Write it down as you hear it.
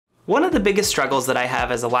One of the biggest struggles that I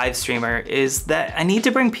have as a live streamer is that I need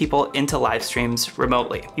to bring people into live streams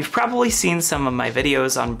remotely. You've probably seen some of my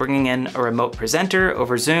videos on bringing in a remote presenter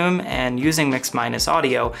over Zoom and using mix minus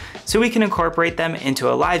audio so we can incorporate them into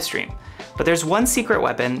a live stream. But there's one secret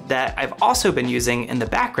weapon that I've also been using in the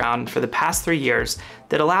background for the past 3 years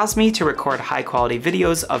that allows me to record high quality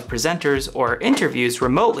videos of presenters or interviews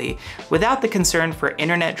remotely without the concern for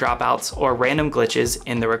internet dropouts or random glitches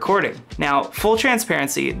in the recording. Now, full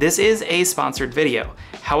transparency, this is a sponsored video.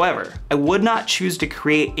 However, I would not choose to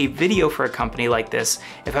create a video for a company like this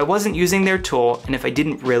if I wasn't using their tool and if I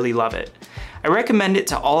didn't really love it. I recommend it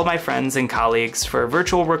to all of my friends and colleagues for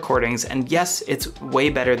virtual recordings, and yes, it's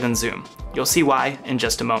way better than Zoom. You'll see why in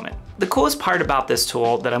just a moment. The coolest part about this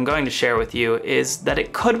tool that I'm going to share with you is that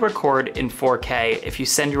it could record in 4K if you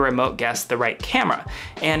send your remote guest the right camera,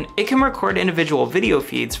 and it can record individual video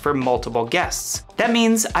feeds for multiple guests. That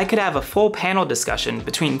means I could have a full panel discussion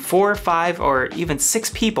between 4, 5, or even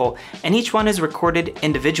 6 people, and each one is recorded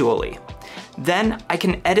individually. Then I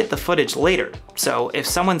can edit the footage later, so if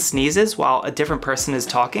someone sneezes while a different person is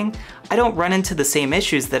talking, I don't run into the same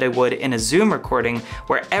issues that I would in a Zoom recording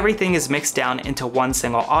where everything is mixed down into one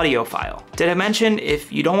single audio file. Did I mention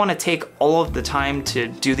if you don't want to take all of the time to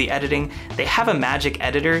do the editing, they have a magic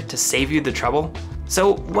editor to save you the trouble?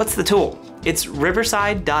 So what's the tool? It's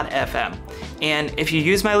Riverside.fm, and if you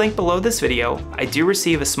use my link below this video, I do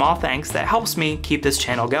receive a small thanks that helps me keep this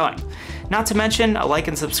channel going. Not to mention, a like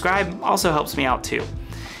and subscribe also helps me out too.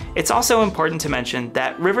 It's also important to mention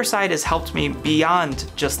that Riverside has helped me beyond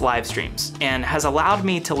just live streams and has allowed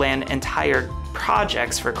me to land entire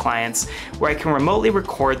projects for clients where I can remotely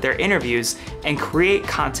record their interviews and create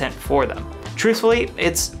content for them. Truthfully,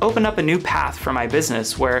 it's opened up a new path for my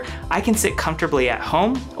business where I can sit comfortably at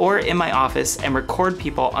home or in my office and record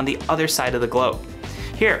people on the other side of the globe.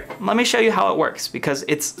 Here, let me show you how it works because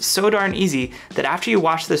it's so darn easy that after you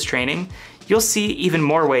watch this training, you'll see even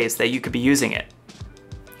more ways that you could be using it.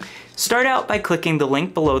 Start out by clicking the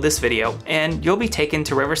link below this video and you'll be taken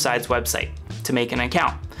to Riverside's website to make an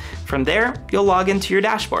account. From there, you'll log into your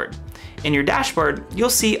dashboard. In your dashboard,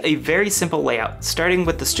 you'll see a very simple layout starting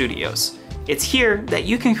with the studios. It's here that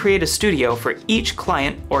you can create a studio for each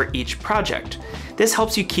client or each project. This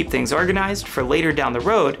helps you keep things organized for later down the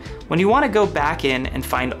road when you want to go back in and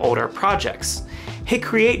find older projects. Hit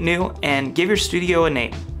Create New and give your studio a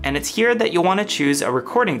name, and it's here that you'll want to choose a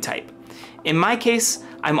recording type. In my case,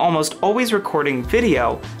 I'm almost always recording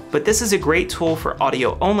video, but this is a great tool for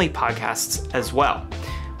audio-only podcasts as well.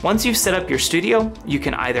 Once you've set up your studio, you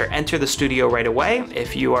can either enter the studio right away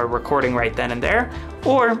if you are recording right then and there,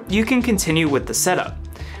 or you can continue with the setup.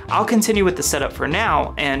 I'll continue with the setup for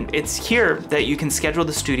now, and it's here that you can schedule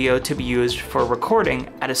the studio to be used for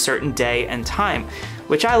recording at a certain day and time,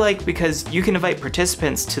 which I like because you can invite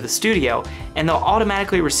participants to the studio and they'll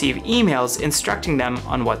automatically receive emails instructing them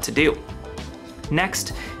on what to do.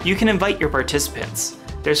 Next, you can invite your participants.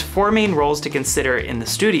 There's 4 main roles to consider in the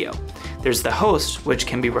studio. There's the host, which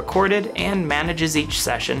can be recorded and manages each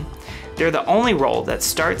session. They're the only role that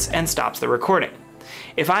starts and stops the recording.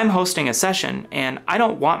 If I'm hosting a session and I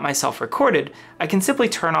don't want myself recorded, I can simply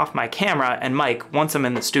turn off my camera and mic once I'm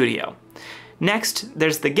in the studio. Next,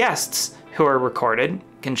 there's the guests who are recorded,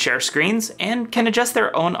 can share screens, and can adjust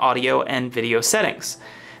their own audio and video settings.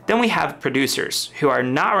 Then we have producers who are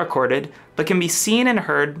not recorded but can be seen and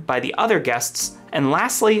heard by the other guests. And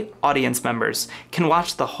lastly, audience members can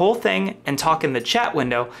watch the whole thing and talk in the chat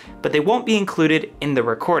window, but they won't be included in the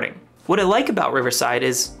recording. What I like about Riverside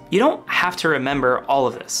is you don't have to remember all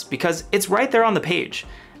of this because it's right there on the page.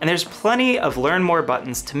 And there's plenty of learn more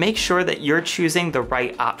buttons to make sure that you're choosing the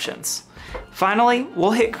right options. Finally,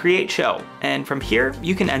 we'll hit Create Show, and from here,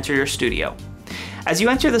 you can enter your studio. As you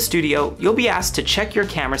enter the studio, you'll be asked to check your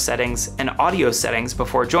camera settings and audio settings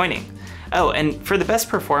before joining. Oh, and for the best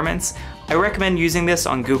performance, I recommend using this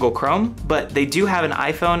on Google Chrome, but they do have an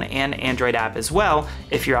iPhone and Android app as well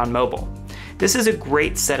if you're on mobile. This is a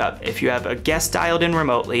great setup if you have a guest dialed in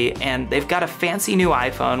remotely and they've got a fancy new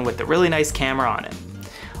iPhone with a really nice camera on it.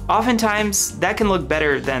 Oftentimes, that can look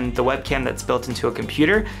better than the webcam that's built into a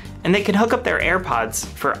computer, and they can hook up their AirPods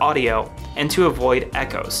for audio and to avoid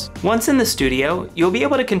echoes. Once in the studio, you'll be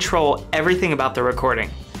able to control everything about the recording.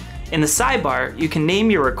 In the sidebar, you can name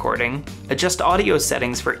your recording, adjust audio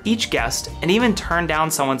settings for each guest, and even turn down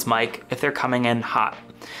someone's mic if they're coming in hot.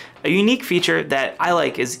 A unique feature that I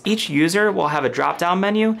like is each user will have a drop-down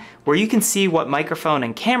menu where you can see what microphone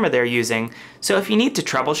and camera they're using, so if you need to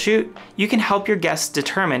troubleshoot, you can help your guests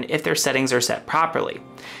determine if their settings are set properly.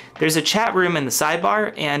 There's a chat room in the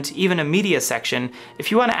sidebar and even a media section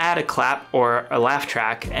if you want to add a clap or a laugh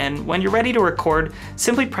track, and when you're ready to record,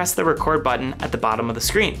 simply press the record button at the bottom of the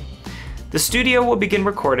screen. The studio will begin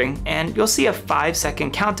recording and you'll see a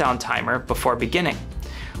 5-second countdown timer before beginning.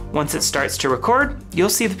 Once it starts to record, you'll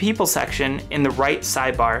see the people section in the right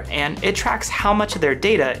sidebar, and it tracks how much of their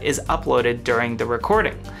data is uploaded during the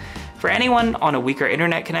recording. For anyone on a weaker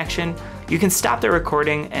internet connection, you can stop the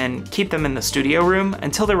recording and keep them in the studio room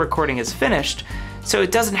until the recording is finished, so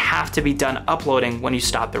it doesn't have to be done uploading when you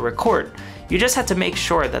stop the record. You just have to make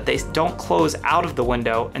sure that they don't close out of the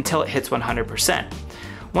window until it hits 100%.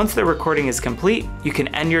 Once the recording is complete, you can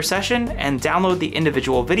end your session and download the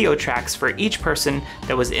individual video tracks for each person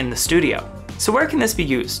that was in the studio. So where can this be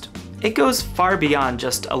used? It goes far beyond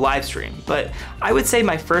just a live stream, but I would say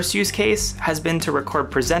my first use case has been to record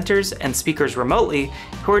presenters and speakers remotely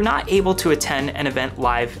who are not able to attend an event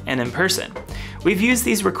live and in person. We've used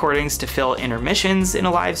these recordings to fill intermissions in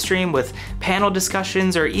a live stream with panel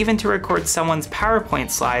discussions, or even to record someone's PowerPoint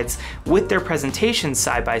slides with their presentations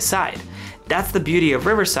side by side. That's the beauty of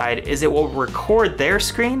Riverside, is it will record their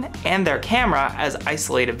screen and their camera as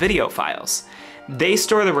isolated video files. They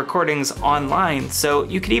store the recordings online, so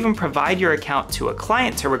you could even provide your account to a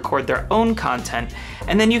client to record their own content,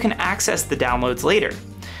 and then you can access the downloads later.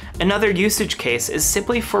 Another usage case is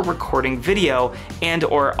simply for recording video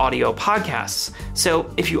and/or audio podcasts.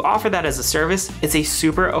 So if you offer that as a service, it's a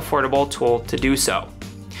super affordable tool to do so.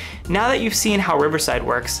 Now that you've seen how Riverside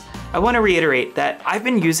works, I want to reiterate that I've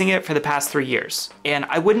been using it for the past 3 years, and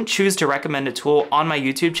I wouldn't choose to recommend a tool on my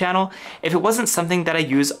YouTube channel if it wasn't something that I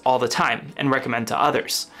use all the time and recommend to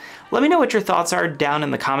others. Let me know what your thoughts are down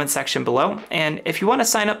in the comment section below, and if you want to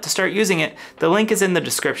sign up to start using it, the link is in the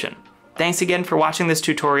description. Thanks again for watching this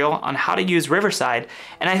tutorial on how to use Riverside,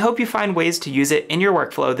 and I hope you find ways to use it in your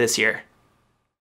workflow this year.